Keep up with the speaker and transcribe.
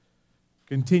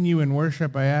continue in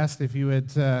worship, I asked if you would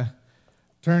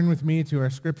turn with me to our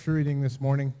scripture reading this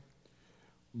morning.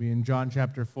 We'll be in John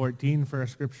chapter 14 for our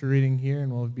scripture reading here,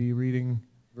 and we'll be reading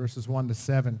verses 1 to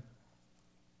 7.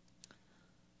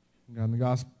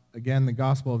 The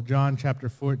Gospel of John chapter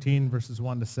 14, verses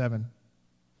 1 to 7.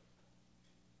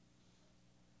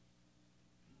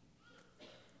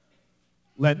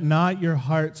 Let not your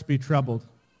hearts be troubled.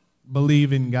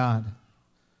 Believe in God.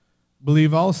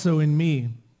 Believe also in me.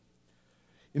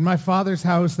 In my Father's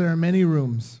house there are many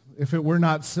rooms. If it were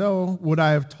not so, would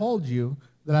I have told you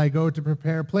that I go to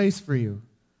prepare a place for you?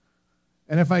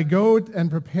 And if I go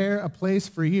and prepare a place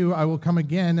for you, I will come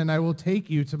again and I will take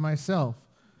you to myself,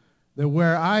 that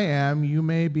where I am you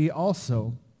may be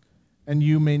also, and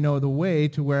you may know the way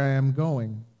to where I am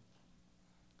going.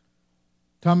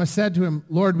 Thomas said to him,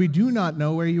 Lord, we do not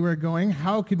know where you are going.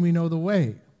 How can we know the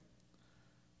way?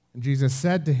 And Jesus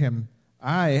said to him,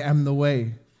 I am the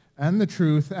way, and the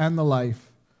truth, and the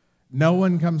life. No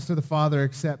one comes to the Father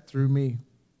except through me.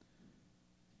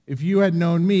 If you had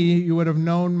known me, you would have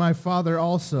known my Father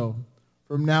also.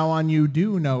 From now on you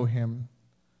do know him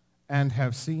and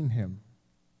have seen him.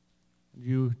 Would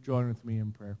you join with me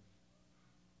in prayer?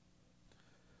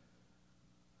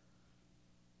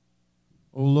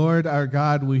 O Lord our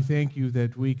God, we thank you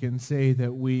that we can say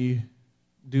that we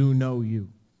do know you,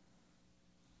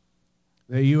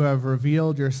 that you have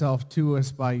revealed yourself to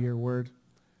us by your word,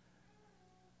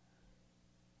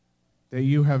 that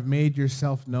you have made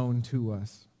yourself known to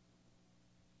us.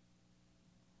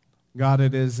 God,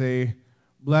 it is a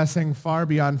blessing far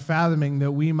beyond fathoming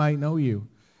that we might know you.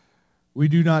 We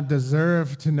do not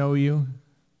deserve to know you.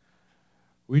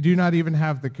 We do not even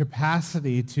have the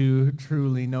capacity to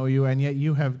truly know you, and yet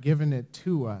you have given it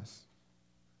to us.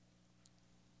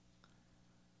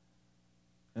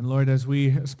 And Lord, as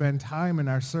we spend time in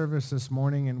our service this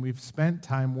morning, and we've spent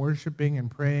time worshiping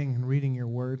and praying and reading your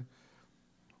word,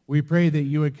 we pray that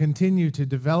you would continue to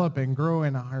develop and grow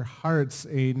in our hearts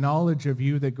a knowledge of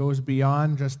you that goes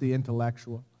beyond just the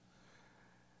intellectual.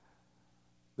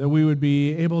 That we would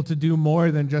be able to do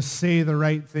more than just say the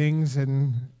right things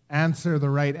and answer the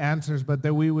right answers, but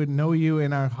that we would know you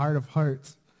in our heart of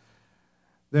hearts.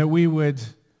 That we would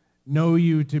know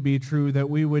you to be true, that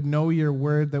we would know your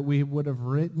word, that we would have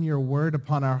written your word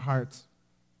upon our hearts.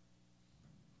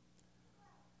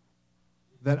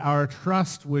 That our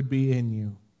trust would be in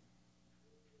you.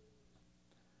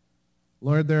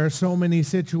 Lord, there are so many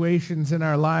situations in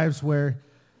our lives where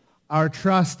our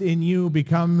trust in you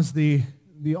becomes the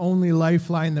only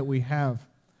lifeline that we have.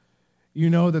 You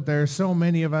know that there are so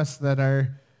many of us that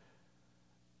are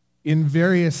in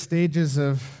various stages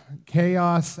of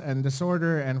chaos and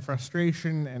disorder and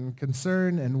frustration and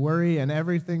concern and worry and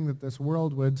everything that this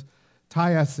world would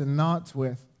tie us in knots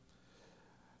with.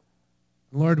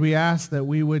 Lord, we ask that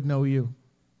we would know you.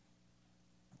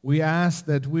 We ask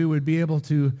that we would be able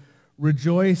to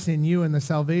rejoice in you and the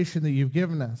salvation that you've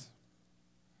given us.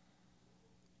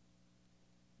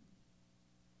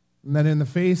 And that in the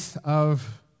face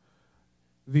of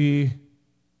the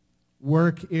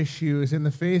work issues, in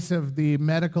the face of the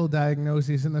medical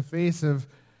diagnoses, in the face of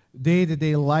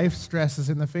day-to-day life stresses,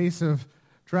 in the face of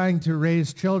trying to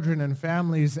raise children and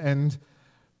families and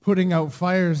putting out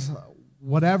fires,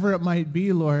 whatever it might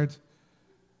be, Lord,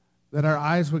 that our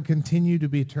eyes would continue to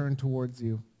be turned towards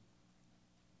you.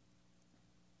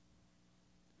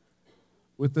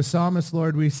 With the psalmist,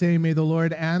 Lord, we say, may the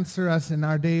Lord answer us in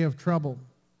our day of trouble.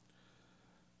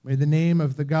 May the name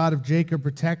of the God of Jacob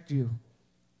protect you.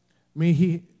 May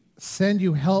he send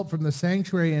you help from the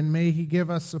sanctuary, and may he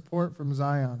give us support from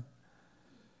Zion.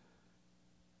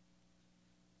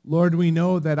 Lord, we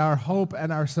know that our hope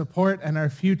and our support and our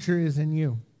future is in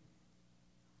you.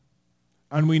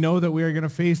 And we know that we are going to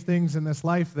face things in this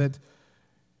life that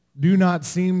do not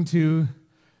seem to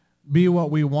be what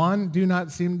we want, do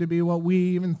not seem to be what we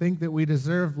even think that we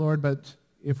deserve, Lord, but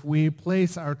if we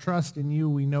place our trust in you,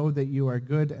 we know that you are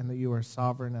good and that you are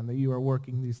sovereign and that you are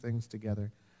working these things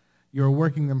together. You are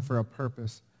working them for a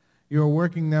purpose. You are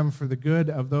working them for the good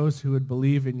of those who would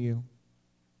believe in you.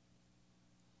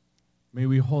 May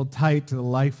we hold tight to the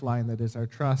lifeline that is our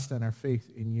trust and our faith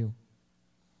in you.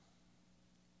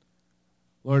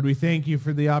 Lord, we thank you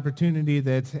for the opportunity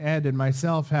that Ed and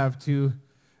myself have to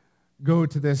go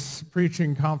to this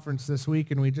preaching conference this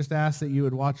week, and we just ask that you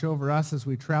would watch over us as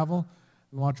we travel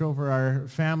and watch over our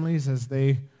families as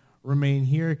they remain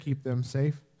here, keep them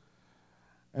safe.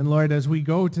 And Lord, as we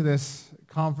go to this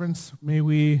conference, may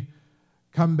we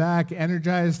come back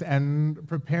energized and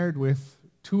prepared with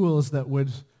tools that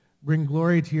would bring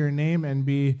glory to your name and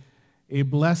be a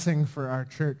blessing for our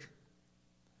church.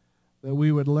 that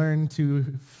we would learn to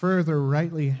further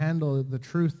rightly handle the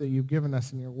truth that you've given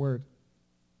us in your word.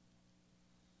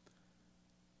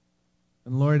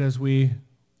 And Lord, as we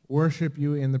worship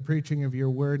you in the preaching of your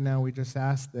word now, we just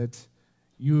ask that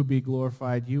you would be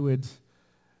glorified, you would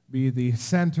be the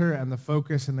center and the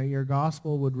focus, and that your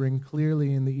gospel would ring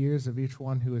clearly in the ears of each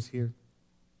one who is here.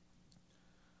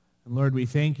 And Lord, we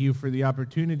thank you for the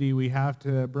opportunity we have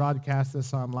to broadcast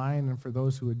this online and for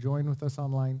those who would join with us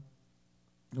online.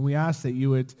 And we ask that you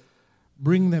would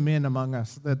bring them in among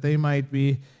us, that they might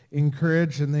be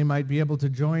encouraged and they might be able to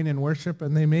join in worship,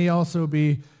 and they may also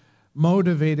be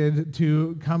motivated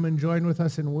to come and join with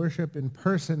us in worship in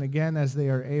person again as they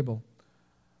are able.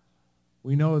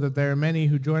 We know that there are many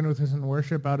who join with us in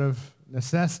worship out of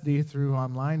necessity through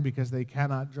online because they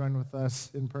cannot join with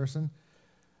us in person.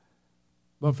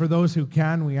 But for those who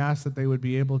can, we ask that they would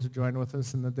be able to join with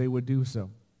us and that they would do so.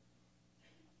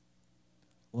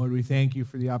 Lord, we thank you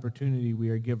for the opportunity we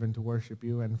are given to worship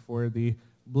you and for the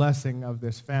blessing of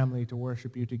this family to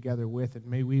worship you together with. And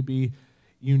may we be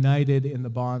united in the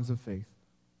bonds of faith.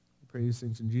 We pray these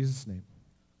things in Jesus' name.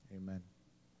 Amen.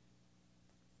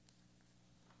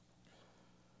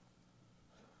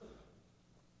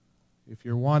 If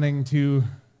you're wanting to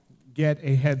get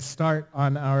a head start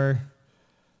on our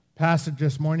passage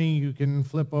this morning, you can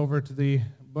flip over to the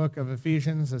book of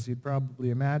Ephesians, as you'd probably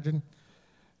imagine,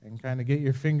 and kind of get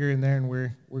your finger in there, and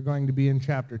we're going to be in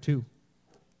chapter 2.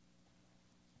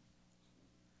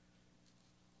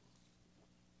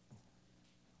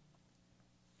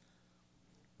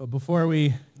 But before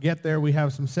we get there, we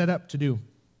have some setup to do.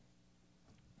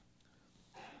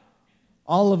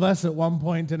 All of us at one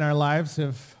point in our lives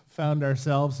have found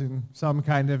ourselves in some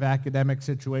kind of academic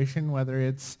situation, whether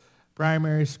it's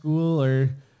primary school or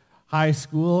high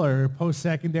school or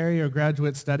post-secondary or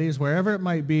graduate studies, wherever it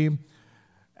might be.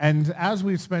 And as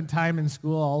we've spent time in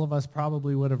school, all of us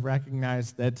probably would have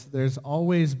recognized that there's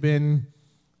always been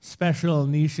special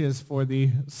niches for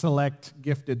the select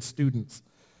gifted students.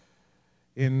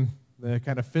 In the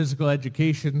kind of physical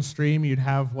education stream, you'd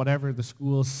have whatever the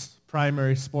school's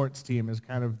primary sports team is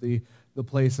kind of the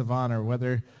place of honor.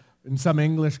 Whether in some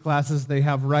English classes they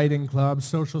have writing clubs,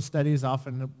 social studies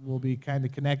often will be kind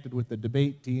of connected with the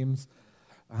debate teams.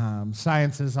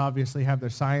 Sciences obviously have their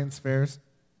science fairs.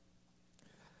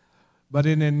 But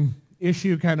in an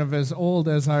issue kind of as old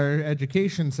as our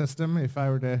education system, if I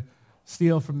were to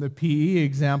steal from the PE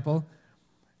example,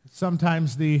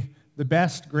 sometimes the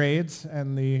best grades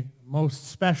and the most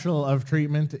special of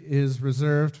treatment is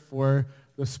reserved for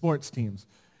the sports teams.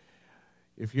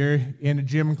 If you're in a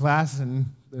gym class and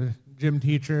the gym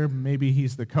teacher, maybe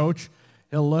he's the coach,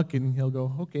 he'll look and he'll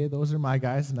go, okay, those are my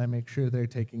guys, and I make sure they're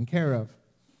taken care of.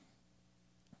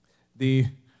 The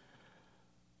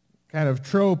kind of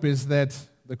trope is that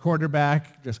the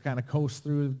quarterback just kind of coasts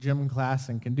through gym class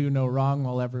and can do no wrong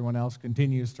while everyone else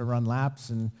continues to run laps,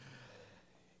 and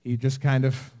he just kind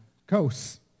of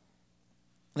coasts.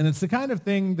 And it's the kind of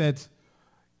thing that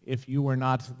if you were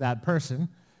not that person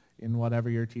in whatever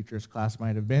your teacher's class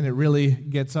might have been, it really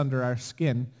gets under our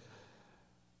skin.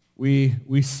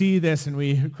 We see this and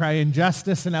we cry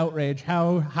injustice and outrage.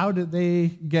 How did they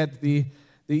get the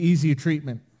easy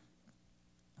treatment?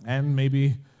 And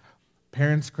maybe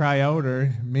parents cry out,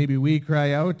 or maybe we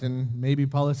cry out, and maybe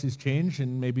policies change,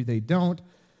 and maybe they don't,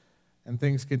 and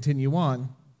things continue on.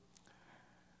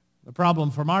 The problem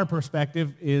from our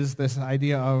perspective is this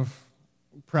idea of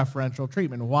preferential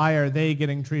treatment. Why are they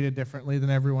getting treated differently than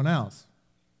everyone else?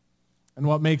 And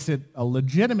what makes it a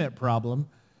legitimate problem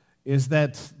is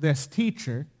that this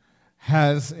teacher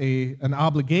has an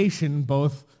obligation,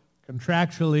 both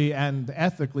contractually and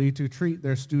ethically, to treat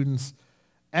their students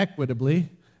equitably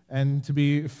and to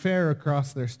be fair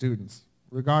across their students,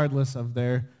 regardless of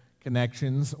their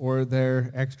connections or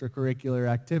their extracurricular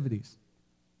activities.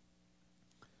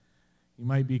 You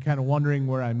might be kind of wondering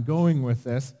where I'm going with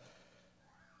this,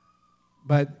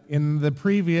 but in the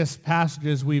previous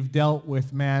passages we've dealt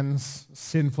with man's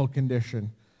sinful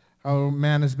condition, how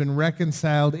man has been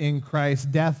reconciled in Christ's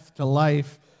death to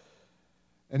life,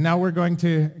 and now we're going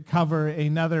to cover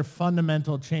another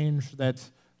fundamental change that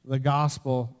the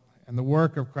gospel and the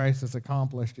work of Christ has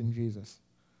accomplished in Jesus,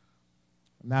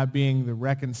 and that being the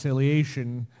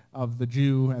reconciliation of the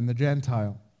Jew and the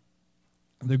Gentile,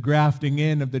 the grafting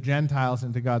in of the Gentiles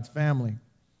into God's family.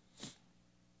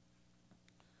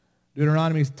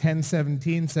 Deuteronomy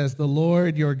 10:17 says, "The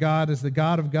Lord your God is the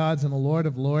God of gods and the Lord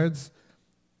of lords,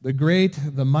 the great,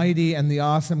 the mighty, and the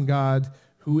awesome God,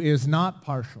 who is not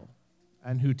partial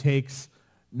and who takes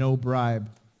no bribe."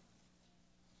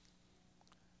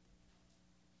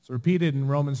 It's repeated in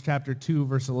Romans chapter 2,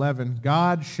 verse 11.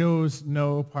 God shows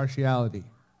no partiality.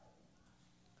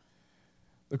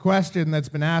 The question that's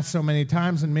been asked so many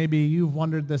times, and maybe you've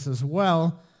wondered this as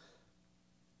well,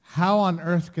 how on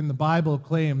earth can the Bible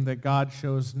claim that God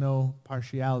shows no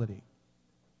partiality?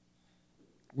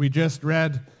 We just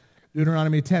read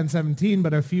Deuteronomy 10:17,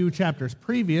 but a few chapters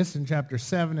previous, in chapter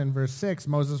 7 and verse 6,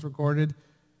 Moses recorded,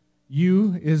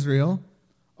 "You, Israel,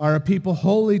 are a people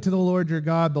holy to the Lord your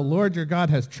God. The Lord your God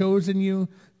has chosen you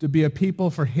to be a people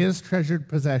for his treasured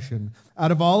possession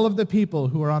out of all of the people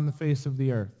who are on the face of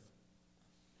the earth."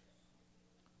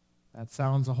 That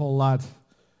sounds a whole lot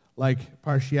like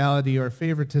partiality or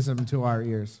favoritism to our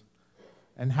ears.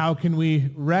 And how can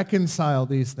we reconcile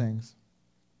these things?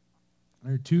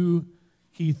 There are two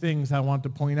key things I want to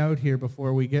point out here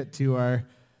before we get to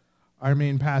our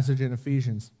main passage in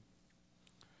Ephesians.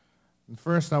 And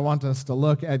first, I want us to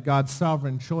look at God's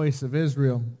sovereign choice of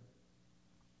Israel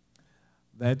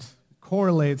that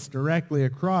correlates directly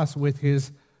across with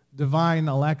his divine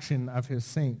election of his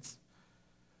saints.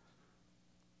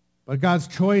 But God's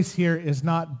choice here is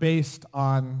not based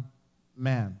on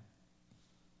man.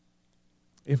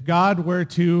 If God were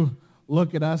to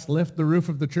look at us, lift the roof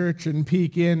of the church, and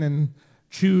peek in and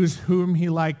choose whom he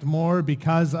liked more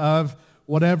because of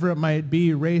whatever it might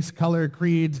be, race, color,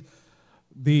 creed,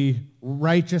 the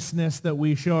righteousness that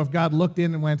we show, if God looked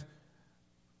in and went,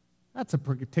 "That's a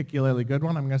particularly good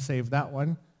one, I'm going to save that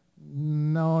one,"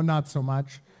 no, not so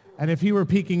much. And if he were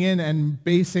peeking in and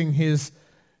basing his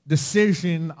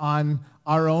decision on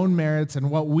our own merits and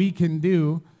what we can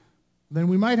do, then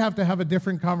we might have to have a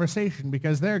different conversation,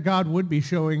 because there God would be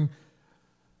showing,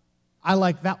 "I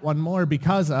like that one more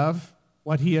because of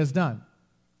what he has done."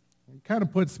 It kind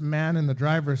of puts man in the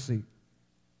driver's seat.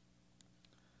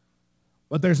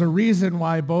 But there's a reason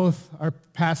why both our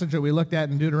passage that we looked at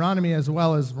in Deuteronomy as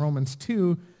well as Romans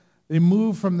 2, they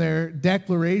move from their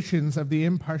declarations of the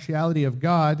impartiality of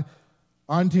God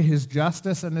onto his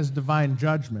justice and his divine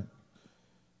judgment.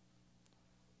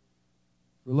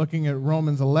 We're looking at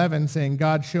Romans 11 saying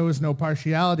God shows no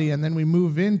partiality, and then we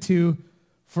move into,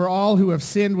 "For all who have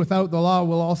sinned without the law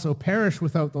will also perish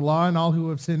without the law, and all who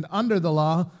have sinned under the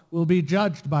law will be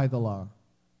judged by the law."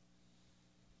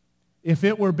 If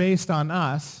it were based on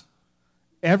us,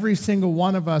 every single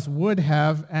one of us would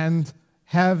have, and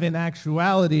have in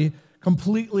actuality,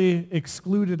 completely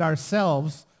excluded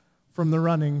ourselves from the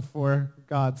running for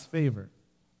God's favor.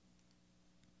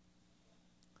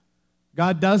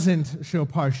 God doesn't show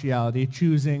partiality,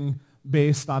 choosing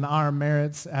based on our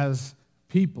merits as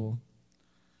people.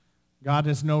 God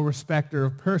is no respecter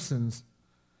of persons.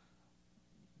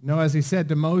 No, as he said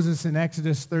to Moses in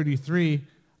Exodus 33,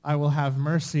 "I will have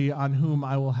mercy on whom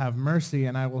I will have mercy,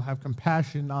 and I will have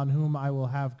compassion on whom I will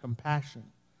have compassion."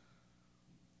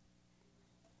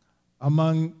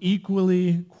 Among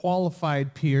equally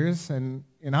qualified peers, and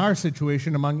in our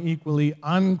situation, among equally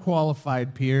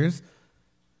unqualified peers,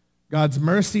 God's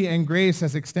mercy and grace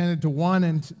has extended to one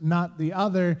and not the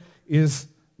other is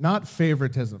not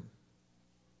favoritism.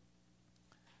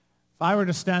 If I were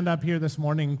to stand up here this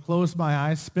morning, close my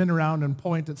eyes, spin around, and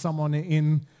point at someone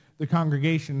in the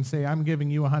congregation and say, "I'm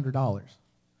giving you $100,"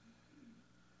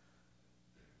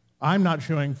 I'm not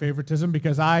showing favoritism,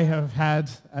 because I have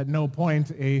had at no point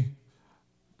a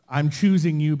 "I'm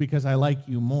choosing you because I like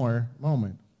you more"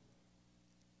 moment.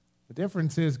 The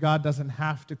difference is God doesn't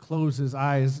have to close his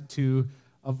eyes to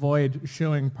avoid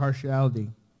showing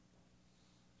partiality.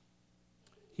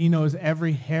 He knows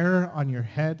every hair on your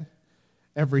head,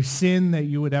 every sin that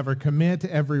you would ever commit,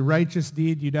 every righteous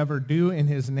deed you'd ever do in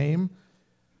his name.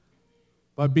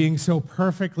 But being so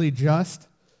perfectly just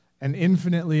and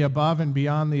infinitely above and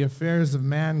beyond the affairs of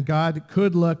man, God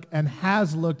could look and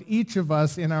has looked each of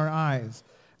us in our eyes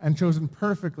and chosen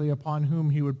perfectly upon whom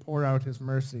he would pour out his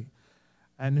mercy,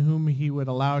 and whom he would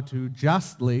allow to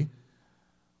justly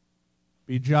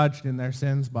be judged in their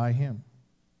sins by him.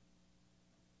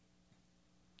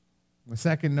 The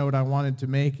second note I wanted to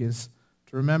make is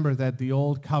to remember that the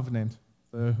Old Covenant,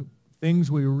 the things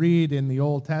we read in the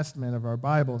Old Testament of our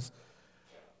Bibles,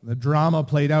 the drama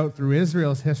played out through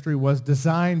Israel's history, was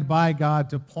designed by God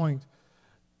to point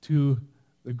to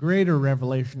the greater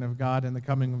revelation of God in the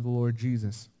coming of the Lord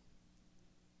Jesus.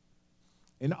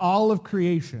 In all of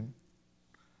creation,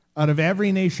 out of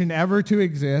every nation ever to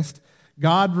exist,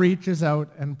 God reaches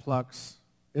out and plucks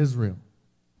Israel.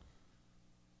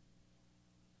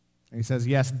 And he says,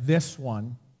 "Yes, this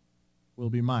one will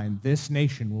be mine. This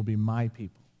nation will be my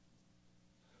people."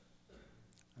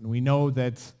 And we know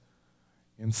that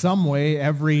in some way,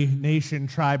 every nation,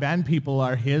 tribe, and people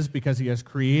are his, because he has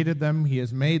created them, he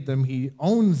has made them, he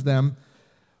owns them.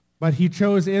 But he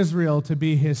chose Israel to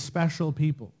be his special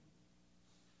people.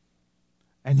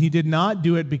 And he did not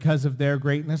do it because of their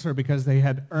greatness or because they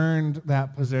had earned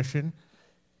that position.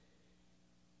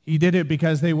 He did it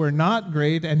because they were not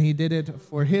great, and he did it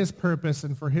for his purpose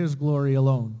and for his glory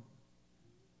alone.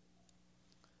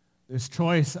 This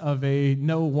choice of a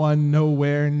no one,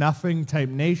 nowhere, nothing type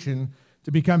nation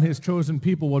to become his chosen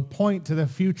people would point to the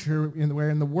future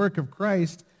where in the work of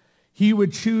Christ, he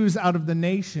would choose out of the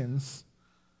nations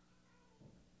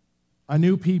a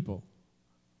new people,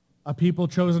 a people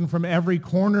chosen from every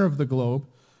corner of the globe,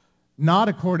 not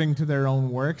according to their own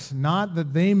works, not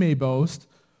that they may boast,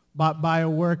 but by a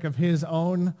work of his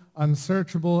own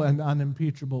unsearchable and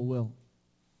unimpeachable will.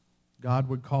 God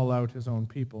would call out his own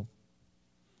people.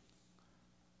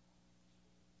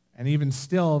 And even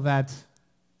still, that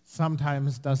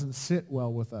sometimes doesn't sit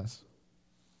well with us.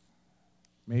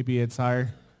 Maybe it's our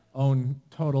own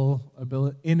total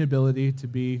inability to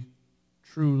be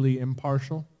truly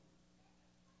impartial.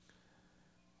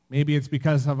 Maybe it's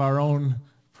because of our own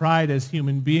pride as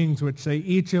human beings, which say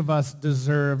each of us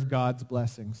deserve God's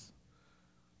blessings.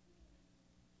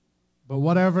 But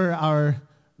whatever our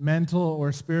mental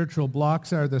or spiritual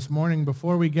blocks are this morning,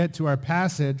 before we get to our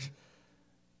passage,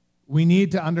 we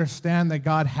need to understand that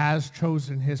God has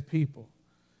chosen his people.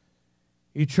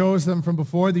 He chose them from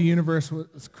before the universe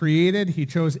was created. He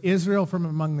chose Israel from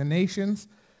among the nations.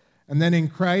 And then in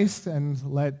Christ, and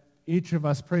let each of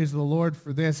us praise the Lord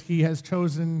for this, he has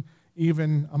chosen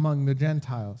even among the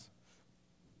Gentiles.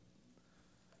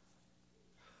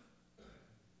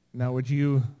 Now, would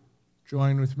you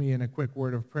join with me in a quick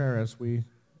word of prayer as we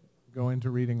go into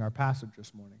reading our passage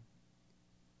this morning?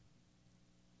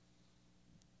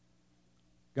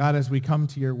 God, as we come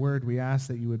to your word, we ask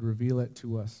that you would reveal it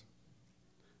to us,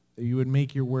 that you would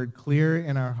make your word clear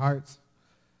in our hearts,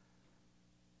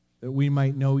 that we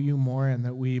might know you more and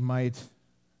that we might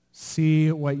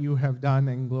see what you have done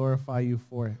and glorify you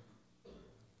for it.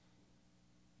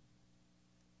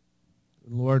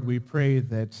 Lord, we pray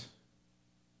that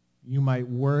you might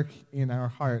work in our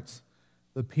hearts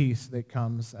the peace that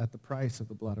comes at the price of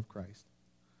the blood of Christ.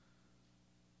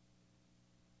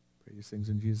 Pray these things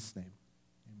in Jesus' name.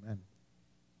 Amen.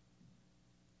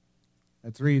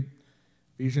 Let's read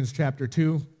Ephesians chapter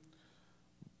 2,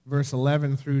 verse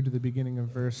 11 through to the beginning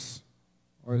of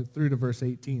through to verse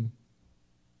 18.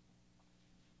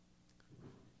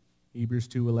 Hebrews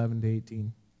 2, 11 to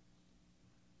 18.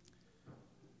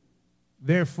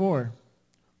 Therefore,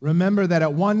 remember that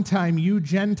at one time you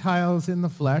Gentiles in the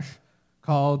flesh,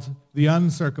 called the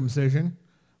uncircumcision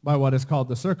by what is called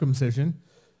the circumcision,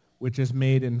 which is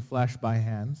made in flesh by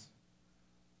hands.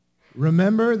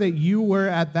 Remember that you were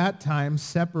at that time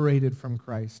separated from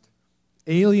Christ,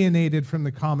 alienated from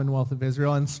the commonwealth of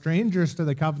Israel, and strangers to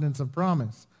the covenants of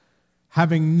promise,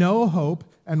 having no hope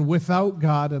and without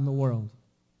God in the world.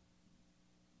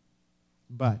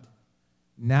 But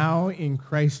now in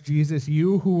Christ Jesus,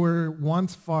 you who were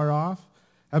once far off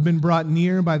have been brought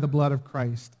near by the blood of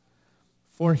Christ.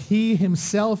 For he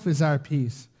himself is our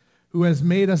peace, who has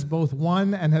made us both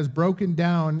one and has broken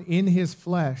down in his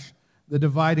flesh the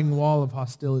dividing wall of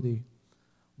hostility,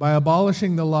 by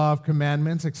abolishing the law of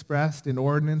commandments expressed in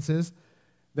ordinances,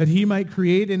 that he might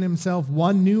create in himself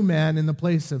one new man in the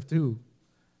place of two,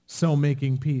 so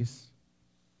making peace,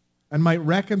 and might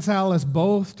reconcile us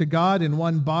both to God in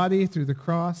one body through the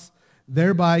cross,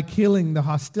 thereby killing the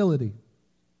hostility.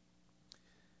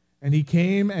 And he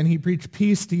came and he preached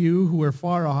peace to you who were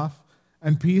far off,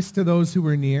 and peace to those who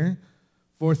were near,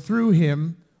 for through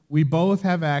him we both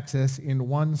have access in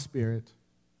one Spirit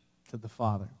to the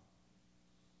Father.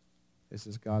 This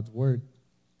is God's word.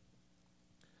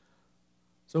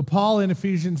 So Paul in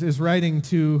Ephesians is writing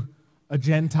to a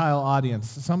Gentile audience,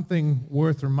 something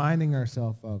worth reminding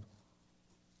ourselves of.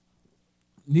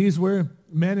 These were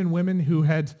men and women who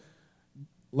had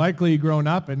likely grown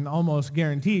up, and almost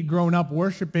guaranteed grown up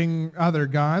worshiping other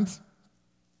gods.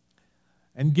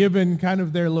 And given kind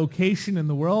of their location in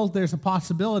the world, there's a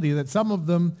possibility that some of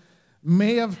them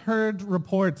may have heard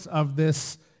reports of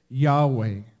this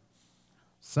Yahweh,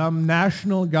 some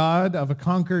national god of a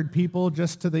conquered people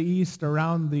just to the east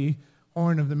around the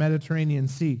Horn of the Mediterranean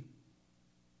Sea.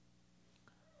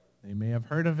 They may have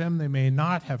heard of him, they may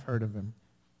not have heard of him.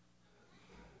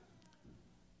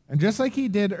 And just like he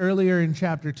did earlier in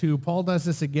chapter 2, Paul does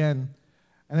this again,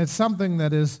 and it's something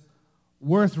that is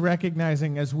worth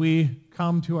recognizing as we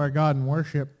come to our God in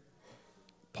worship.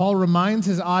 Paul reminds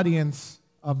his audience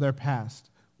of their past,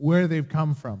 where they've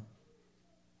come from.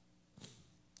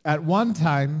 At one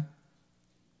time,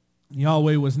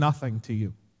 Yahweh was nothing to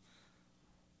you,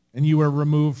 and you were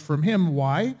removed from him.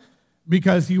 Why?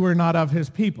 because you were not of his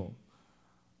people.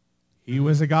 He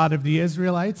was a God of the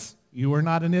Israelites. You were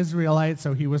not an Israelite,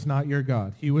 so he was not your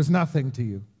God. He was nothing to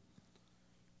you.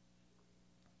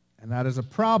 And that is a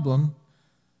problem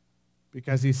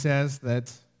because he says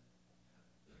that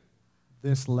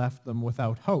this left them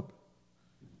without hope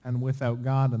and without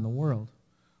God in the world.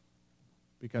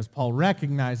 Because Paul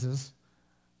recognizes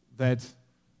that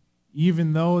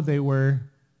even though they were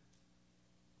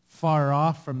far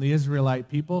off from the Israelite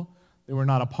people, they were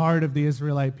not a part of the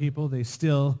Israelite people, they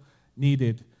still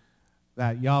needed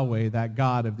that Yahweh, that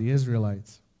God of the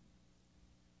Israelites.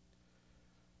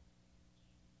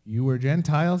 You were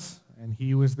Gentiles, and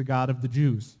he was the God of the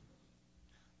Jews.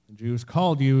 The Jews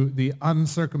called you the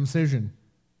uncircumcision.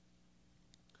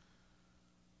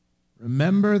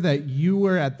 Remember that you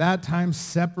were at that time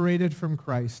separated from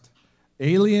Christ,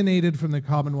 alienated from the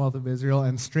commonwealth of Israel,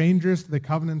 and strangers to the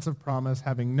covenants of promise,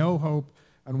 having no hope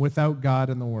and without God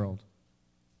in the world.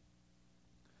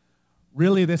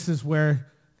 Really, this is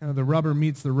where kind of the rubber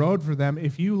meets the road for them.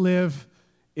 If you live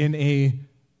in a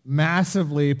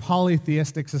massively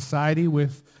polytheistic society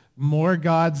with more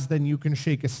gods than you can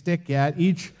shake a stick at,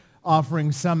 each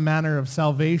offering some manner of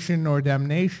salvation or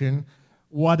damnation,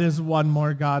 what is one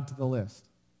more God to the list?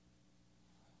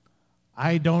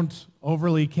 I don't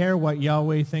overly care what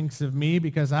Yahweh thinks of me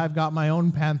because I've got my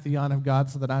own pantheon of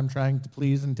gods that I'm trying to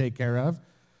please and take care of.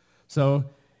 So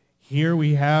here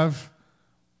we have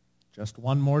just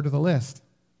one more to the list.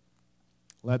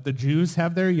 Let the Jews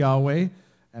have their Yahweh,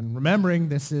 and remembering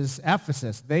this is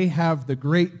Ephesus, they have the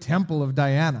great temple of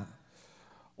Diana,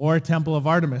 or temple of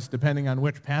Artemis, depending on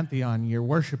which pantheon you're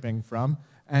worshiping from.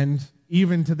 And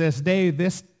even to this day,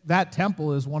 that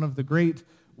temple is one of the great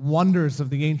wonders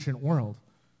of the ancient world.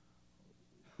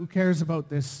 Who cares about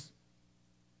this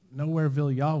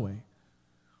Nowhereville Yahweh?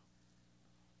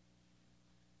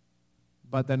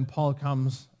 But then Paul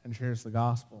comes and shares the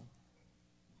gospel,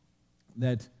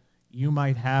 that you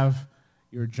might have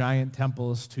your giant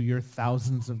temples to your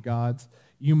thousands of gods.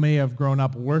 You may have grown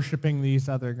up worshiping these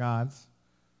other gods,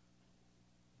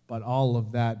 but all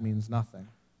of that means nothing.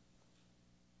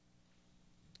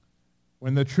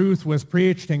 When the truth was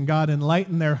preached and God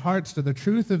enlightened their hearts to the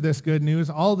truth of this good news,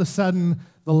 all of a sudden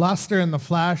the luster and the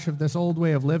flash of this old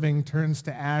way of living turns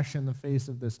to ash in the face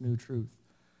of this new truth.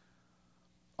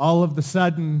 All of a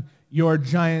sudden, your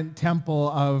giant temple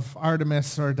of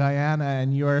Artemis or Diana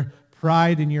and your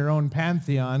pride in your own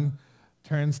pantheon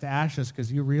turns to ashes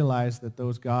because you realize that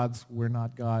those gods were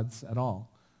not gods at all,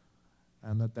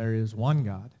 and that there is one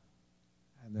God,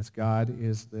 and this God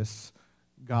is this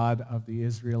God of the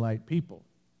Israelite people.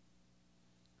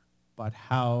 But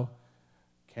how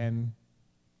can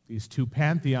these two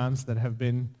pantheons that have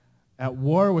been at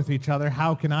war with each other,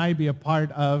 how can I be a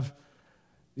part of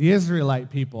the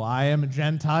Israelite people? I am a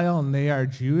Gentile and they are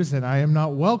Jews, and I am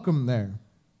not welcome there.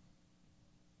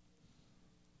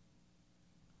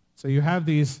 So you have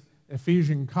these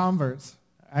Ephesian converts,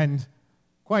 and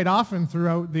quite often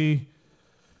throughout the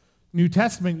New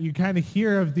Testament, you kind of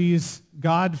hear of these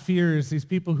God-fearers, these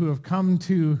people who have come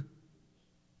to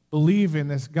believe in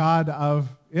this God of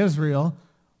Israel,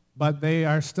 but they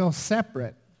are still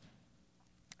separate.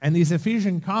 And these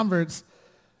Ephesian converts,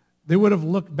 they would have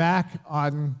looked back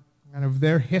on kind of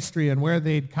their history and where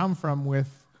they'd come from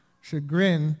with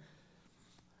chagrin.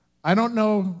 I don't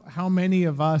know how many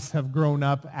of us have grown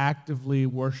up actively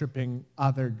worshiping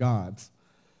other gods.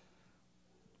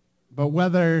 But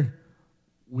whether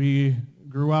we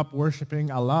grew up worshiping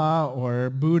Allah or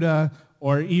Buddha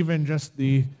or even just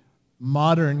the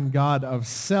modern god of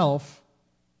self,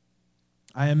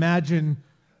 I imagine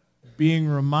being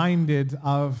reminded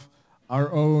of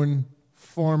our own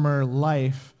former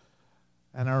life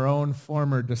and our own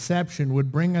former deception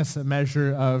would bring us a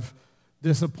measure of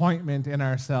disappointment in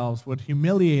ourselves, would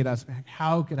humiliate us.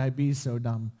 How could I be so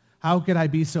dumb? How could I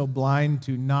be so blind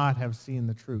to not have seen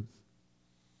the truth?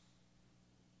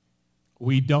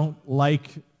 We don't like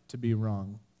to be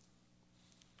wrong.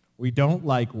 We don't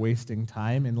like wasting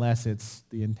time unless it's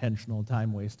the intentional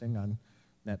time wasting on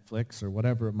Netflix or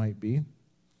whatever it might be.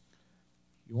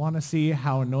 You want to see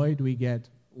how annoyed we get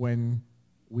when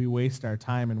we waste our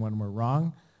time and when we're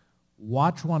wrong?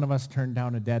 Watch one of us turn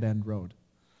down a dead-end road.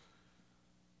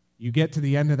 You get to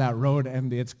the end of that road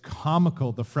and it's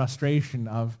comical, the frustration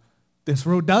of this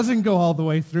road doesn't go all the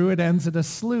way through, it ends at a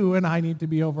slough and I need to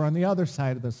be over on the other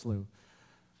side of the slough.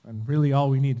 And really all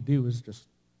we need to do is just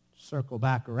circle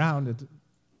back around. It's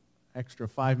extra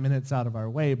 5 minutes out of our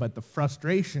way, but the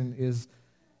frustration is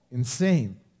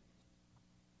insane.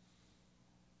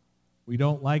 We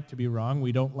don't like to be wrong.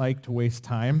 We don't like to waste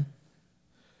time.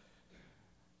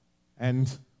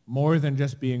 And more than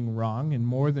just being wrong and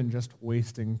more than just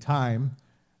wasting time,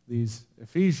 these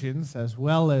Ephesians, as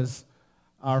well as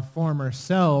our former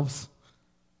selves,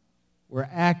 were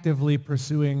actively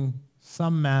pursuing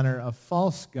some manner of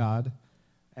false god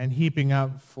and heaping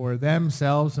up for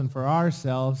themselves and for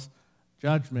ourselves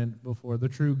judgment before the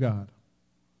true God.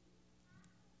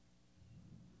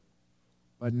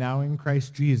 But now in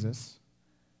Christ Jesus,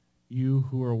 you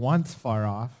who were once far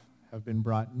off have been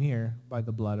brought near by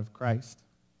the blood of Christ.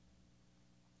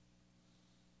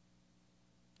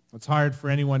 It's hard for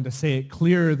anyone to say it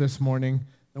clearer this morning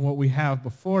than what we have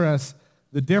before us.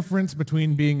 The difference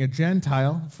between being a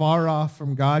Gentile, far off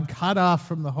from God, cut off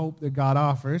from the hope that God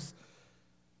offers,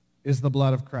 is the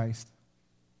blood of Christ.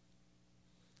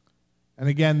 And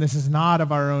again, this is not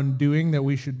of our own doing that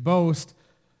we should boast,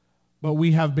 but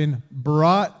we have been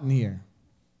brought near.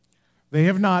 They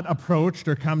have not approached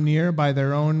or come near by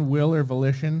their own will or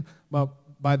volition, but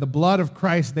by the blood of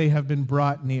Christ they have been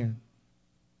brought near.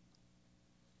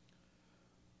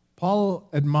 Paul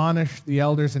admonished the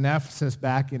elders in Ephesus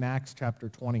back in Acts chapter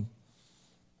 20.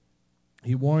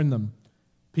 He warned them,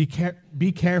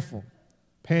 be careful.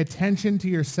 Pay attention to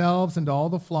yourselves and to all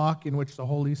the flock in which the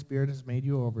Holy Spirit has made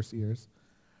you overseers,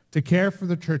 to care for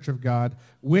the church of God,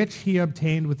 which he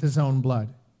obtained with his own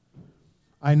blood.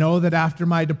 I know that after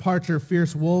my departure,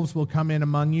 fierce wolves will come in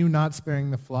among you, not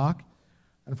sparing the flock.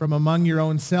 And from among your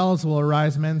own selves will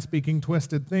arise men speaking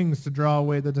twisted things to draw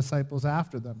away the disciples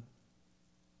after them.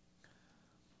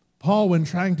 Paul, when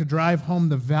trying to drive home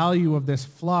the value of this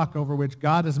flock over which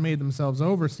God has made themselves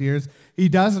overseers, he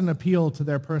doesn't appeal to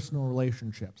their personal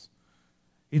relationships.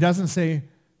 He doesn't say,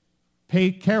 pay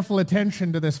careful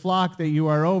attention to this flock that you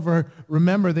are over.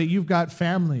 Remember that you've got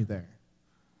family there.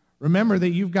 Remember that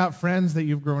you've got friends that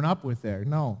you've grown up with there.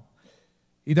 No.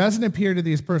 He doesn't appeal to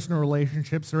these personal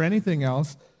relationships or anything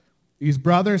else. These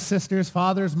brothers, sisters,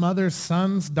 fathers, mothers,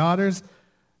 sons, daughters,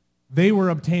 they were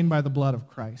obtained by the blood of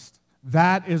Christ.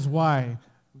 That is why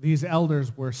these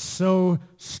elders were so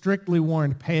strictly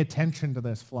warned, pay attention to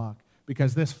this flock,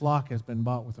 because this flock has been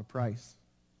bought with a price.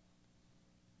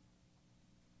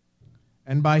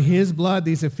 And by his blood,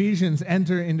 these Ephesians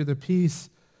enter into the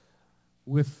peace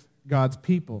with God's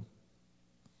people.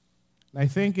 I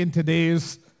think in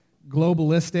today's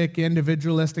globalistic,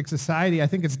 individualistic society, I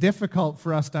think it's difficult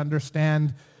for us to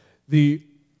understand the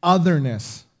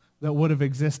otherness that would have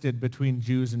existed between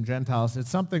Jews and Gentiles. It's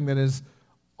something that is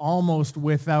almost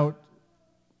without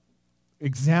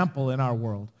example in our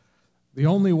world. The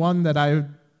only one that I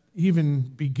even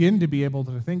begin to be able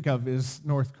to think of is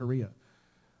North Korea,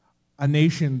 a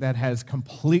nation that has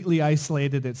completely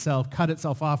isolated itself, cut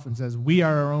itself off, and says, we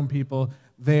are our own people,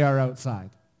 they are outside.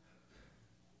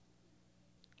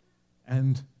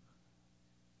 And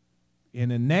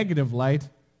in a negative light,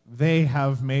 they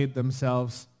have made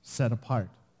themselves set apart.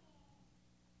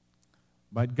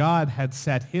 But God had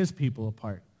set his people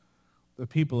apart, the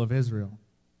people of Israel.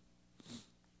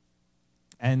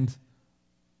 And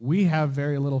we have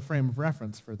very little frame of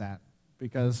reference for that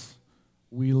because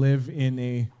we live in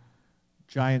a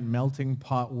giant melting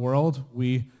pot world.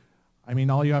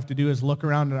 All you have to do is look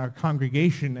around at our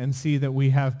congregation and see that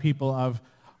we have people of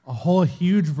a whole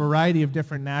huge variety of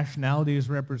different nationalities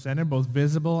represented, both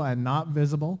visible and not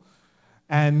visible.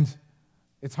 And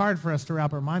it's hard for us to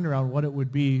wrap our mind around what it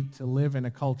would be to live in a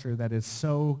culture that is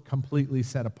so completely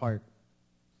set apart.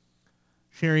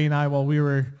 Sherry and I, while we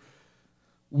were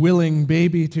willing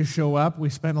baby to show up, we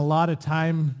spent a lot of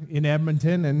time in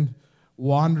Edmonton and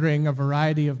wandering a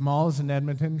variety of malls in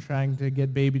Edmonton trying to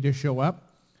get baby to show up.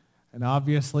 And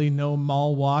obviously no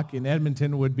mall walk in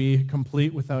Edmonton would be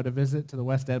complete without a visit to the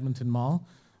West Edmonton Mall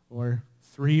or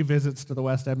 3 visits to the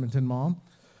West Edmonton Mall.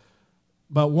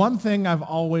 But one thing I've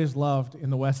always loved in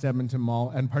the West Edmonton Mall,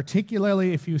 and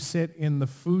particularly if you sit in the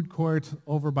food court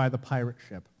over by the pirate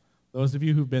ship, those of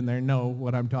you who've been there know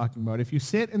what I'm talking about. If you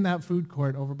sit in that food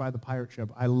court over by the pirate ship,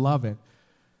 I love it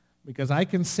because I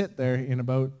can sit there in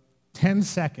about 10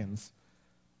 seconds.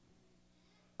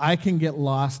 I can get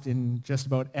lost in just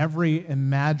about every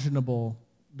imaginable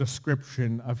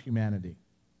description of humanity.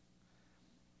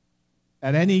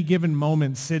 At any given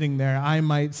moment sitting there, I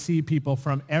might see people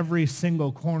from every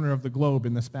single corner of the globe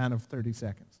in the span of 30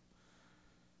 seconds.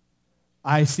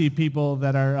 I see people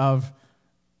that are of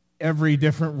every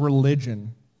different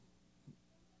religion.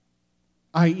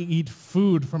 I eat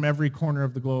food from every corner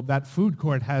of the globe. That food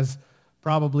court has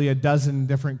probably a dozen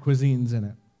different cuisines in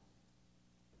it.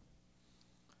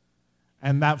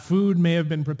 And that food may have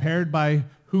been prepared by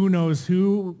who knows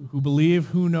who believe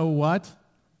who know what,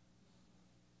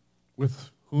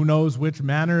 with who knows which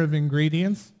manner of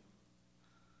ingredients.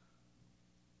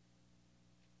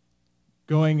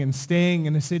 going and staying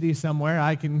in a city somewhere.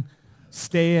 I can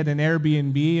stay at an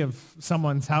Airbnb of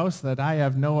someone's house that I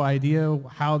have no idea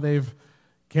how they've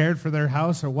cared for their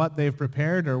house or what they've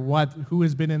prepared or who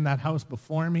has been in that house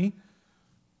before me.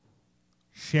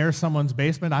 Share someone's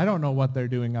basement. I don't know what they're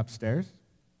doing upstairs.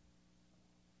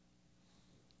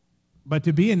 But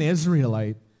to be an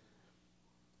Israelite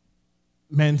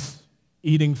meant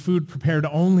eating food prepared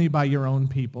only by your own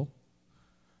people.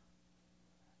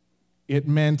 It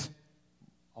meant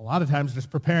a lot of times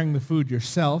just preparing the food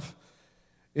yourself.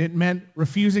 It meant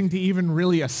refusing to even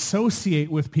really associate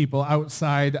with people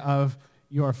outside of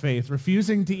your faith,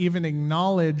 refusing to even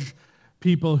acknowledge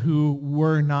people who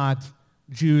were not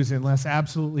Jews unless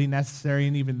absolutely necessary,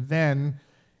 and even then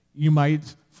you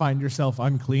might find yourself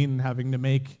unclean and having to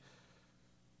make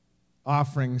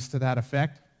offerings to that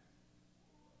effect.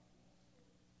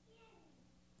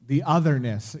 The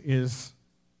otherness is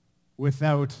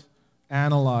without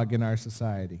analog in our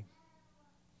society.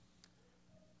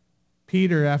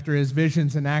 Peter, after his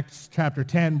visions in Acts chapter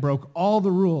 10, broke all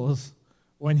the rules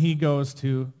when he goes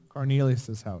to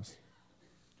Cornelius' house.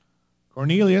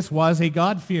 Cornelius was a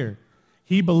God-fearer.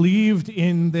 He believed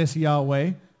in this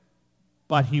Yahweh,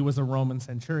 but he was a Roman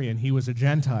centurion. He was a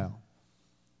Gentile.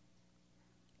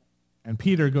 And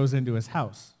Peter goes into his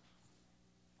house.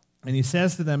 And he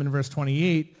says to them in verse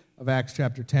 28 of Acts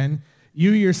chapter 10,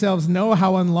 "You yourselves know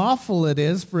how unlawful it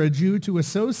is for a Jew to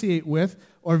associate with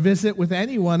or visit with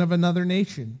anyone of another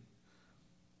nation.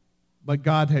 But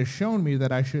God has shown me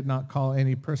that I should not call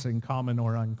any person common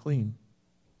or unclean."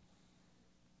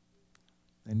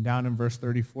 And down in verse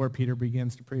 34, Peter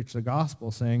begins to preach the gospel,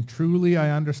 saying, "Truly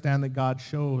I understand that God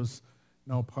shows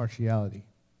no partiality.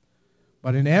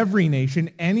 But in every nation,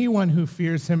 anyone who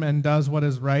fears him and does what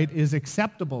is right is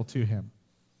acceptable to him."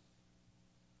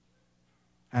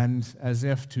 And as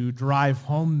if to drive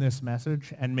home this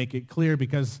message and make it clear,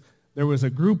 because there was a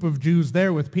group of Jews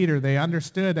there with Peter, they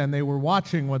understood and they were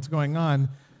watching what's going on,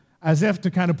 as if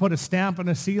to kind of put a stamp and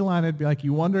a seal on it, be like,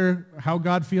 you wonder how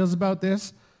God feels about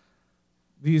this?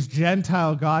 These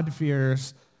Gentile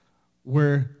God-fearers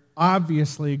were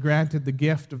obviously granted the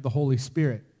gift of the Holy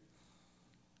Spirit.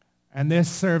 And this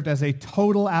served as a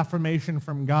total affirmation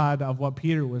from God of what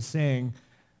Peter was saying,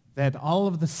 that all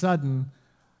of the sudden,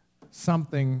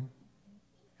 something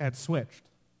had switched.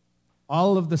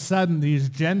 All of the sudden, these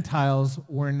Gentiles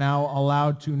were now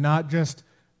allowed to not just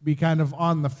be kind of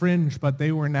on the fringe, but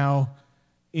they were now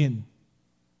in.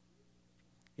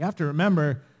 You have to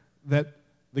remember that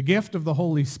the gift of the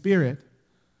Holy Spirit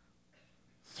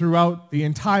throughout the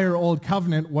entire Old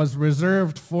Covenant was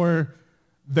reserved for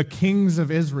the kings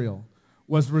of Israel,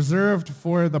 was reserved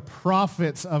for the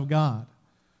prophets of God.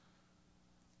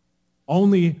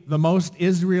 Only the most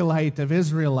Israelite of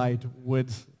Israelite would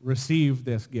receive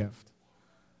this gift.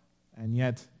 And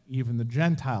yet, even the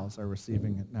Gentiles are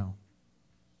receiving it now.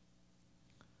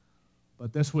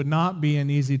 But this would not be an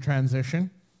easy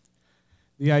transition.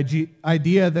 The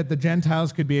idea that the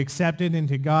Gentiles could be accepted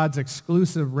into God's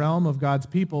exclusive realm of God's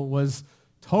people was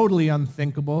totally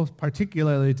unthinkable,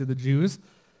 particularly to the Jews,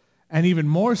 and even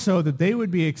more so that they would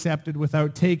be accepted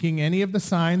without taking any of the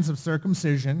signs of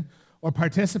circumcision or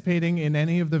participating in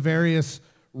any of the various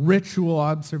ritual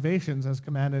observations as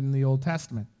commanded in the Old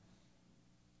Testament.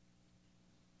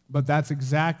 But that's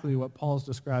exactly what Paul's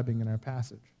describing in our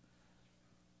passage.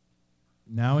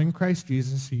 Now in Christ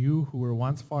Jesus, you who were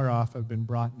once far off have been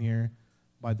brought near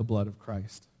by the blood of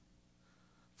Christ.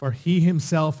 For he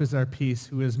himself is our peace,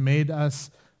 who has made us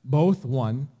both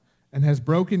one and has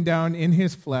broken down in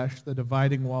his flesh the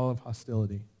dividing wall of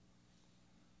hostility.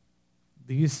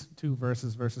 These two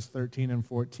verses, verses 13 and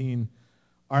 14,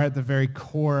 are at the very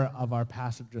core of our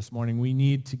passage this morning. We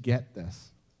need to get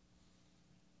this.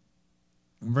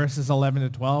 In verses 11 to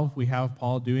 12, we have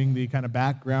Paul doing the kind of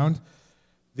background,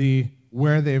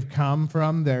 where they've come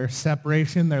from, their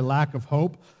separation, their lack of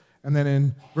hope. And then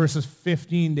in verses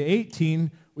 15 to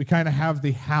 18, we kind of have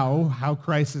the how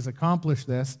Christ has accomplished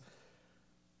this.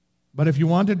 But if you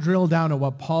want to drill down at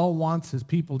what Paul wants his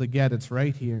people to get, it's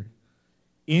right here.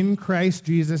 In Christ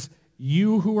Jesus,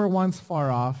 you who were once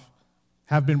far off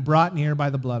have been brought near by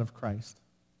the blood of Christ.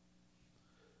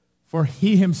 For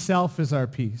he himself is our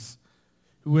peace,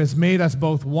 who has made us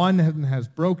both one and has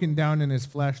broken down in his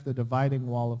flesh the dividing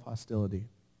wall of hostility.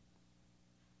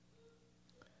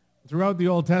 Throughout the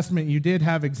Old Testament, you did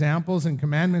have examples and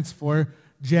commandments for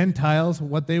Gentiles,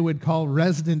 what they would call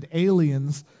resident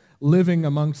aliens, living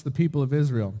amongst the people of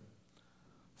Israel.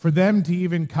 For them to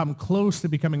even come close to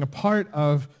becoming a part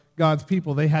of God's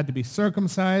people, they had to be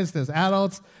circumcised as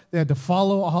adults. They had to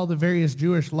follow all the various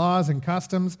Jewish laws and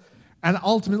customs, and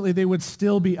ultimately they would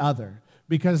still be other,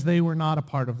 because they were not a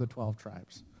part of the 12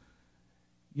 tribes.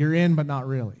 You're in, but not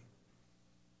really.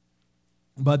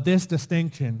 But this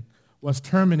distinction was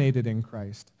terminated in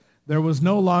Christ. There was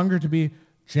no longer to be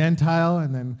Gentile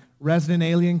and then resident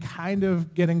alien kind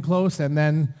of getting close and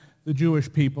then the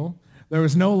Jewish people. There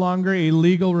was no longer a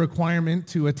legal requirement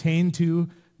to attain to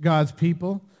God's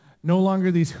people. No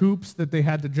longer these hoops that they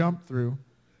had to jump through.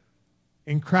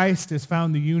 In Christ is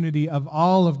found the unity of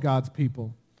all of God's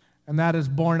people. And that is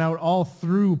borne out all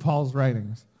through Paul's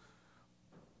writings.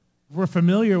 If we're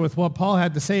familiar with what Paul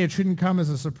had to say, it shouldn't come as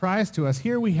a surprise to us.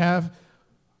 Here we have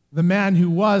the man who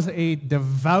was a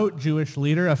devout Jewish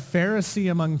leader, a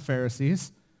Pharisee among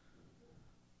Pharisees,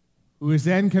 who is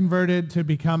then converted to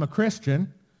become a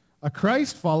Christian, a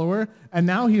Christ follower, and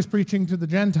now he's preaching to the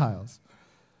Gentiles.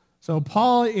 So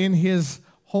Paul, in his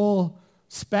whole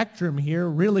spectrum here,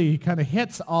 really kind of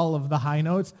hits all of the high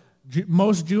notes,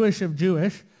 most Jewish of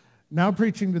Jewish, now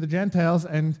preaching to the Gentiles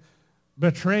and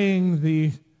betraying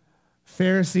the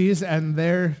Pharisees and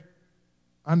their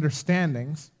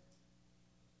understandings.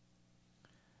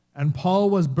 And Paul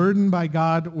was burdened by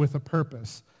God with a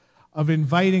purpose of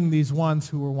inviting these ones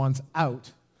who were once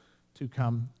out to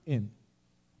come in.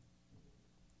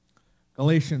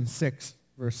 Galatians 6,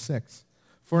 verse 6.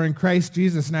 For in Christ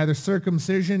Jesus neither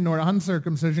circumcision nor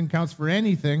uncircumcision counts for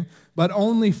anything, but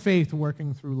only faith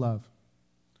working through love.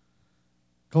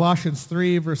 Colossians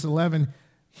 3, verse 11.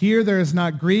 Here there is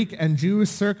not Greek and Jew,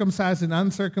 circumcised and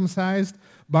uncircumcised,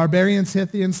 barbarian,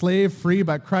 Scythian, slave, free,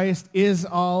 but Christ is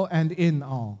all and in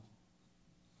all.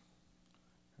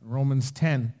 Romans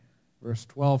 10, verse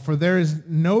 12. For there is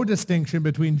no distinction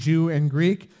between Jew and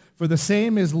Greek, for the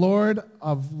same Lord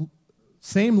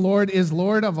is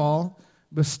Lord of all,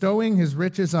 bestowing his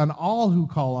riches on all who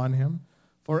call on him.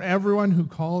 For everyone who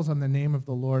calls on the name of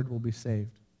the Lord will be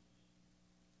saved.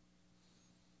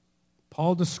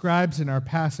 Paul describes in our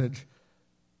passage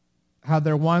how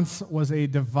there once was a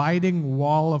dividing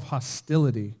wall of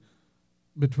hostility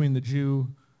between the Jew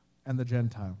and the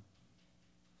Gentile.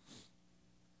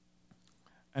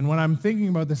 And when I'm thinking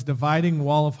about this dividing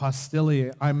wall of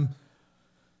hostility,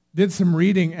 did some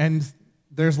reading, and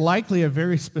there's likely a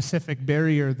very specific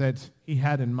barrier that he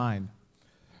had in mind.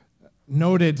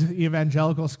 Noted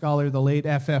evangelical scholar, the late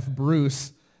F.F.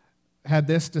 Bruce, had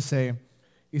this to say.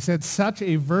 He said, such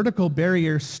a vertical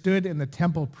barrier stood in the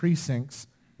temple precincts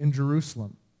in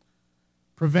Jerusalem,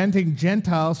 preventing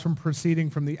Gentiles from proceeding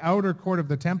from the outer court of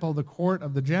the temple, the court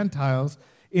of the Gentiles,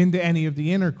 into any of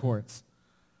the inner courts.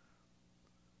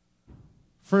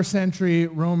 First century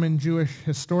Roman Jewish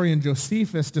historian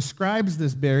Josephus describes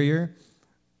this barrier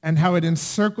and how it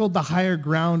encircled the higher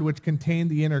ground which contained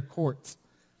the inner courts,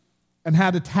 and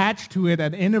had attached to it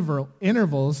at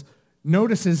intervals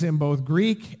notices in both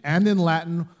Greek and in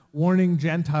Latin warning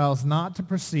Gentiles not to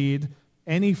proceed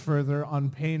any further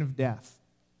on pain of death.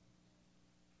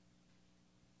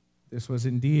 This was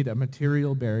indeed a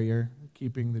material barrier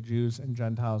keeping the Jews and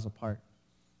Gentiles apart.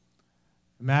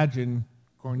 Imagine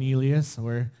Cornelius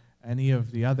or any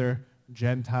of the other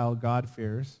Gentile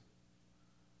God-fearers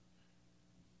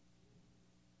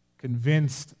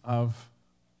convinced of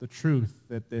the truth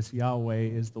that this Yahweh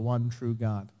is the one true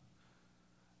God,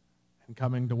 and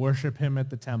coming to worship him at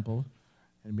the temple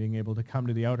and being able to come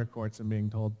to the outer courts and being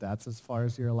told, that's as far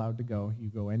as you're allowed to go. You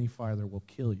go any farther, we'll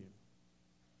kill you.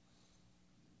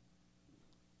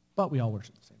 But we all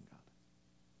worship the same God.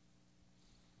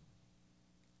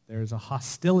 There is a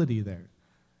hostility there,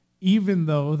 even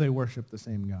though they worship the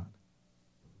same God.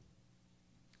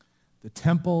 The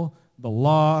temple, the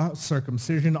law,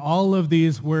 circumcision, all of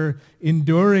these were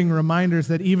enduring reminders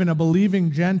that even a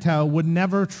believing Gentile would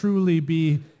never truly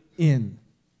be in.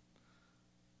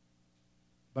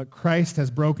 But Christ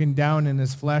has broken down in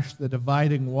his flesh the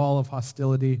dividing wall of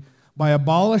hostility by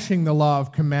abolishing the law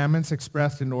of commandments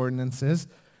expressed in ordinances,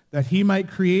 that he might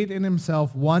create in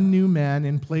himself one new man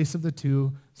in place of the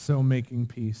two, so making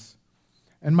peace,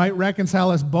 and might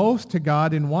reconcile us both to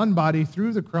God in one body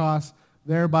through the cross,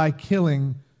 thereby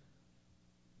killing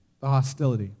the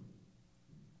hostility.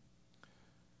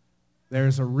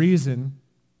 There's a reason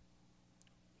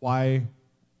why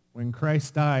when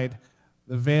Christ died,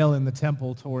 the veil in the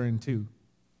temple tore in two.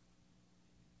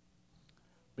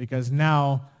 Because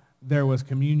now there was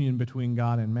communion between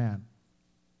God and man.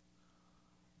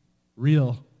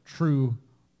 Real, true,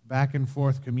 back and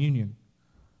forth communion.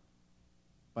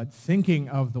 But thinking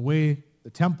of the way the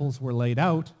temples were laid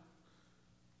out,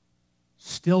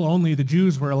 still only the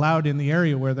Jews were allowed in the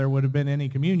area where there would have been any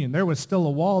communion. There was still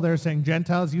a wall there saying,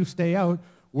 Gentiles, you stay out,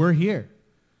 we're here.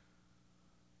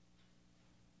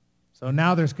 So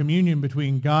now there's communion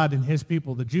between God and his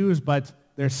people, the Jews, but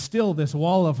there's still this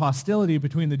wall of hostility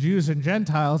between the Jews and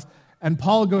Gentiles. And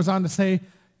Paul goes on to say,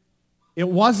 it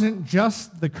wasn't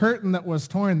just the curtain that was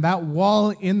torn. That wall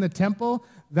in the temple,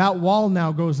 that wall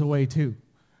now goes away too.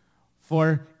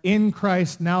 For in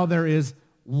Christ now there is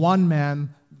one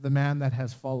man, the man that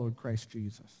has followed Christ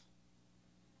Jesus.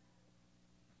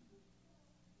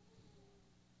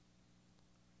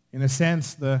 In a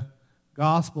sense, the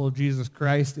gospel of Jesus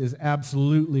Christ is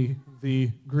absolutely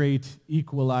the great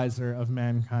equalizer of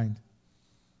mankind.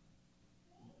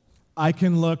 I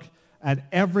can look at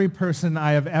every person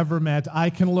I have ever met.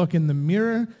 I can look in the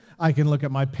mirror. I can look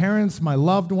at my parents, my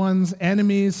loved ones,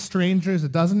 enemies, strangers.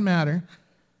 It doesn't matter.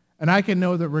 And I can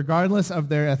know that regardless of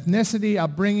their ethnicity,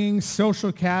 upbringing,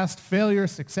 social caste, failure,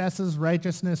 successes,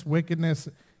 righteousness, wickedness,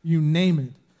 you name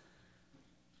it,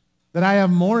 that I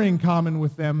have more in common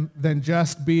with them than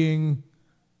just being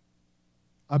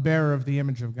a bearer of the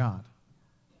image of God.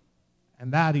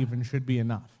 And that even should be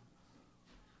enough.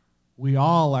 We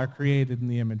all are created in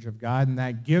the image of God, and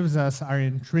that gives us our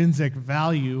intrinsic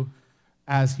value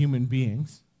as human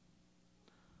beings.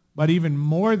 But even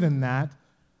more than that,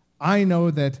 I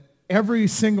know that every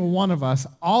single one of us,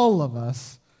 all of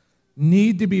us,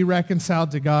 need to be reconciled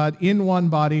to God in one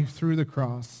body through the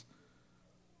cross,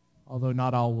 although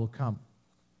not all will come.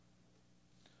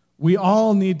 We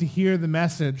all need to hear the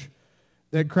message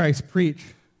that Christ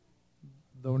preached,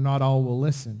 though not all will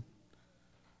listen.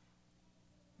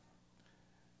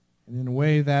 And in a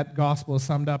way, that gospel is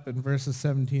summed up in verses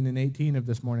 17 and 18 of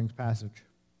this morning's passage.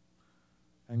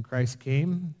 And Christ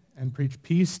came and preached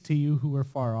peace to you who are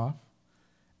far off,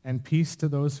 and peace to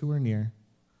those who are near.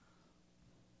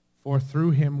 For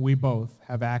through him we both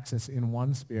have access in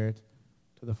one Spirit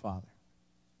to the Father.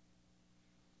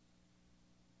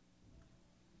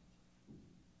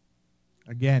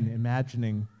 Again,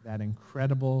 imagining that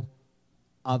incredible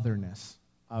otherness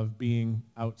of being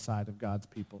outside of God's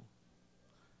people.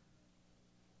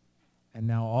 And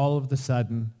now all of the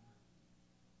sudden,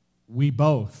 we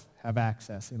both have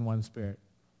access in one Spirit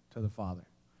to the Father.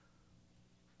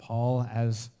 Paul,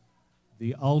 as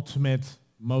the ultimate,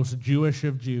 most Jewish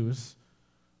of Jews,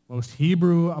 most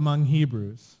Hebrew among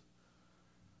Hebrews,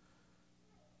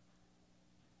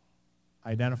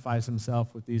 identifies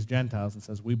himself with these Gentiles and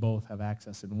says, we both have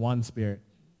access in one Spirit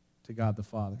to God the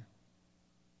Father.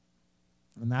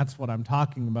 And that's what I'm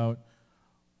talking about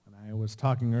when I was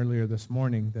talking earlier this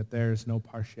morning, that there is no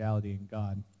partiality in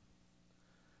God.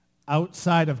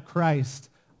 Outside of Christ,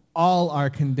 all are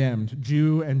condemned,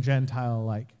 Jew and Gentile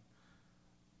alike.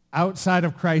 Outside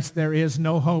of Christ, there is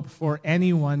no hope for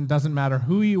anyone. Doesn't matter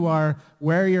who you are,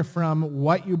 where you're from,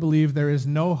 what you believe, there is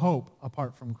no hope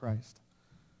apart from Christ.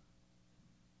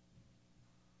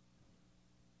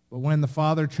 But when the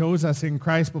Father chose us in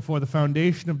Christ before the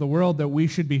foundation of the world, that we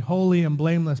should be holy and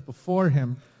blameless before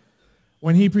him,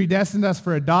 when he predestined us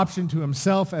for adoption to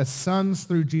himself as sons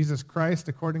through Jesus Christ,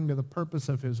 according to the purpose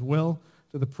of his will,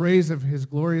 to the praise of his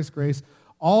glorious grace,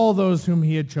 all those whom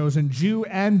he had chosen, Jew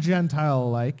and Gentile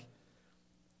alike,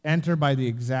 enter by the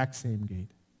exact same gate.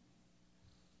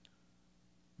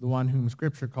 The one whom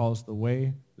Scripture calls the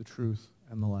way, the truth,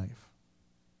 and the life.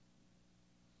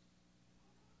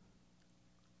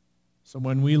 So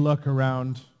when we look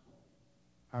around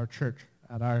our church,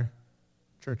 at our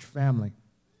church family,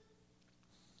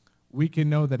 we can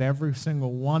know that every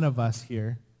single one of us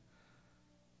here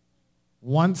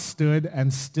once stood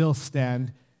and still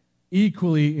stand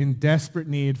equally in desperate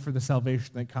need for the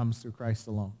salvation that comes through Christ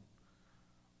alone.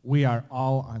 We are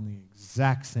all on the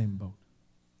exact same boat.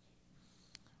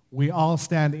 We all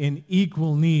stand in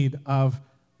equal need of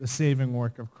the saving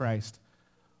work of Christ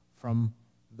from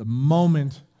the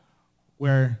moment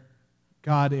where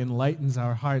God enlightens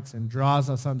our hearts and draws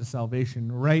us unto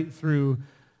salvation right through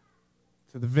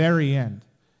to the very end.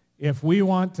 If we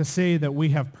want to say that we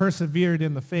have persevered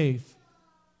in the faith,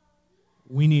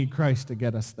 we need Christ to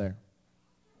get us there.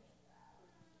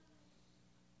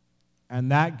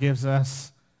 And that gives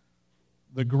us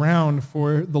the ground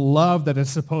for the love that is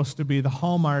supposed to be the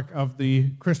hallmark of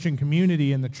the Christian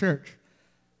community in the church.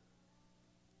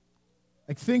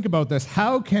 Like, think about this.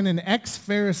 How can an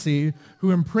ex-Pharisee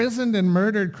who imprisoned and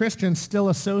murdered Christians still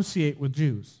associate with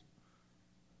Jews?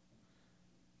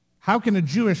 How can a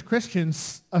Jewish Christian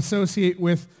associate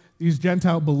with these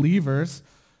Gentile believers?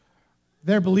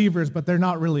 They're believers, but they're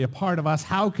not really a part of us.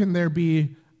 How can there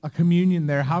be a communion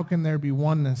there? How can there be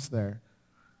oneness there?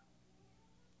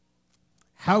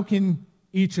 How can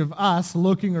each of us,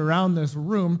 looking around this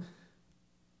room,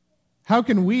 how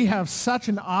can we have such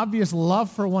an obvious love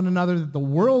for one another that the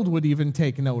world would even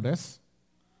take notice,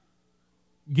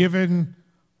 given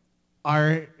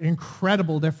our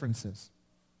incredible differences?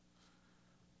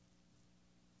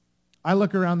 I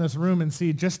look around this room and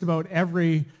see just about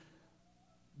every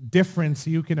difference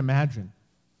you can imagine.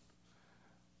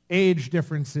 Age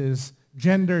differences,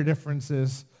 gender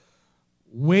differences,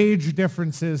 wage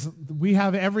differences. We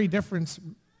have every difference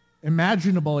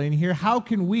imaginable in here. How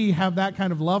can we have that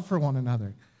kind of love for one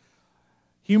another?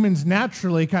 Humans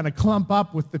naturally kind of clump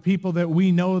up with the people that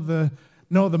we know the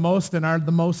most and are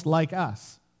the most like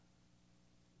us.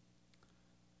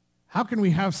 How can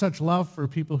we have such love for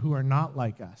people who are not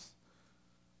like us?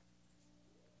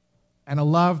 And a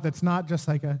love that's not just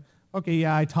like okay,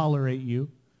 yeah, I tolerate you.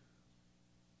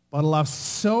 But a love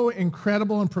so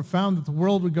incredible and profound that the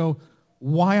world would go,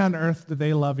 why on earth do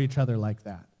they love each other like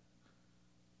that?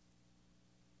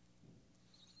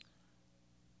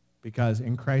 Because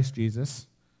in Christ Jesus,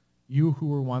 you who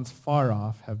were once far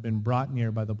off have been brought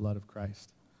near by the blood of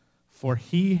Christ. For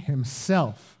he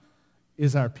himself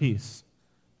is our peace,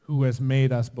 who has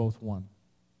made us both one.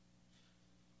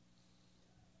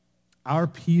 Our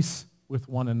peace with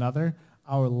one another,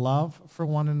 our love for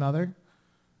one another,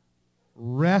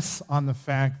 rests on the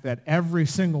fact that every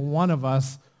single one of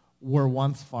us were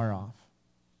once far off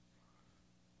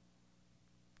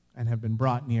and have been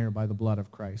brought near by the blood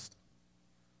of Christ.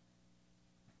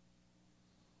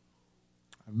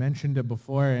 I've mentioned it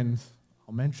before, and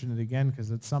I'll mention it again because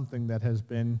it's something that has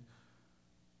been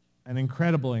an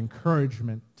incredible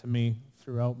encouragement to me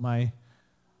throughout my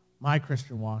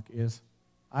Christian walk. Is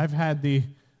I've had the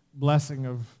blessing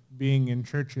of being in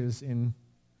churches in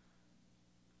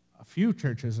a few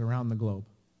churches around the globe.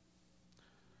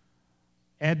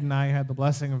 Ed and I had the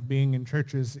blessing of being in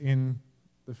churches in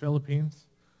the Philippines,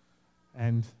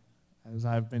 and as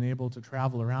I've been able to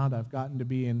travel around, I've gotten to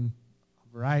be in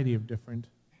a variety of different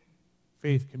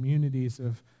faith communities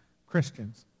of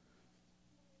Christians.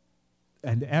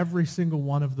 And every single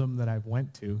one of them that I've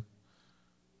went to,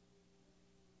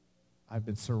 I've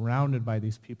been surrounded by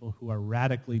these people who are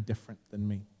radically different than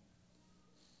me.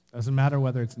 Doesn't matter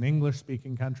whether it's an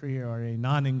English-speaking country or a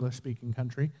non-English-speaking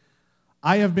country.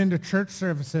 I have been to church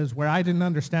services where I didn't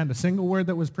understand a single word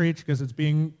that was preached because it's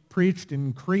being preached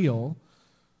in Creole.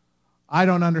 I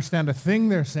don't understand a thing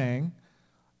they're saying,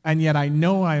 and yet I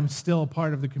know I am still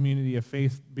part of the community of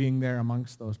faith being there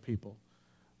amongst those people.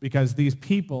 Because these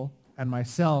people and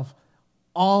myself,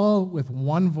 all with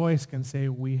one voice can say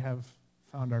we have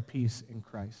found our peace in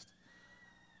Christ.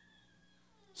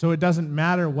 So it doesn't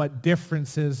matter what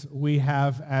differences we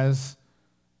have as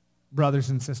brothers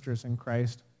and sisters in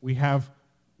Christ. We have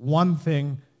one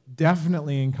thing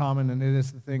definitely in common, and it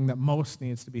is the thing that most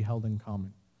needs to be held in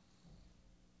common.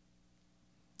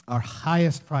 Our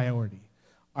highest priority,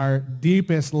 our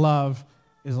deepest love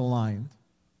is aligned.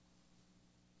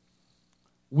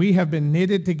 We have been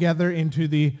knitted together into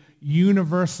the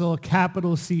universal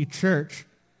capital C church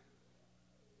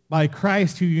by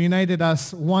Christ, who united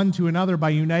us one to another by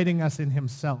uniting us in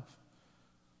himself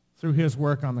through his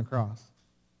work on the cross.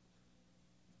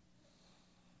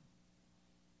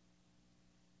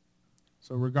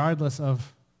 So regardless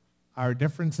of our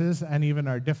differences and even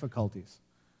our difficulties,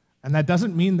 and that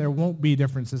doesn't mean there won't be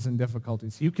differences and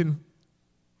difficulties. You can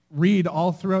read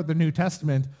all throughout the New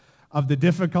Testament of the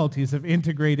difficulties of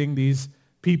integrating these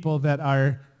people that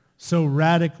are so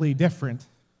radically different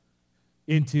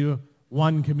into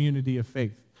one community of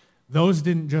faith. Those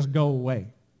didn't just go away.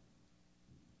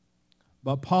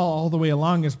 But Paul, all the way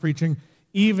along, is preaching,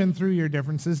 even through your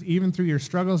differences, even through your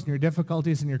struggles and your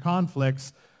difficulties and your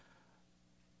conflicts,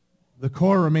 the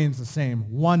core remains the same.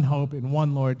 One hope in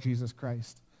one Lord Jesus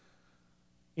Christ,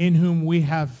 in whom we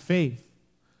have faith,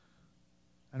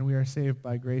 and we are saved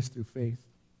by grace through faith.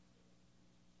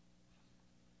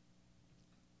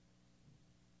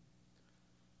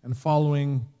 And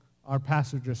following our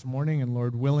passage this morning, and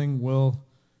Lord willing, we'll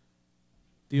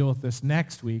deal with this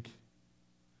next week,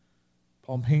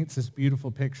 Paul paints this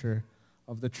beautiful picture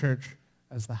of the church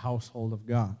as the household of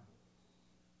God.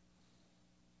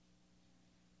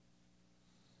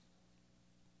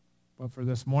 But for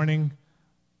this morning,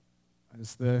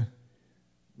 as the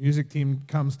music team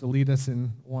comes to lead us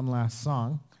in one last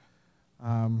song,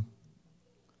 I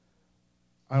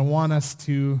want us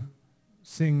to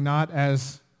sing not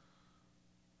as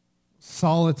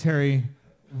solitary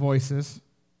voices,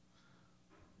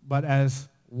 but as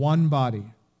one body,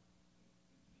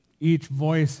 each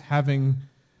voice having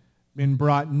been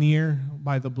brought near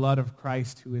by the blood of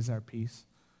Christ, who is our peace,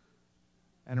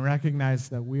 and recognize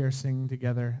that we are singing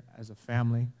together as a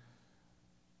family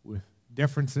with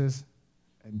differences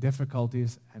and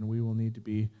difficulties, and we will need to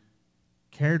be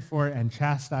cared for and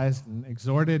chastised and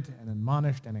exhorted and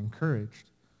admonished and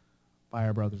encouraged by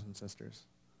our brothers and sisters.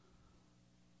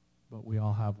 But we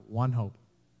all have one hope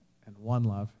and one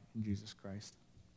love in Jesus Christ.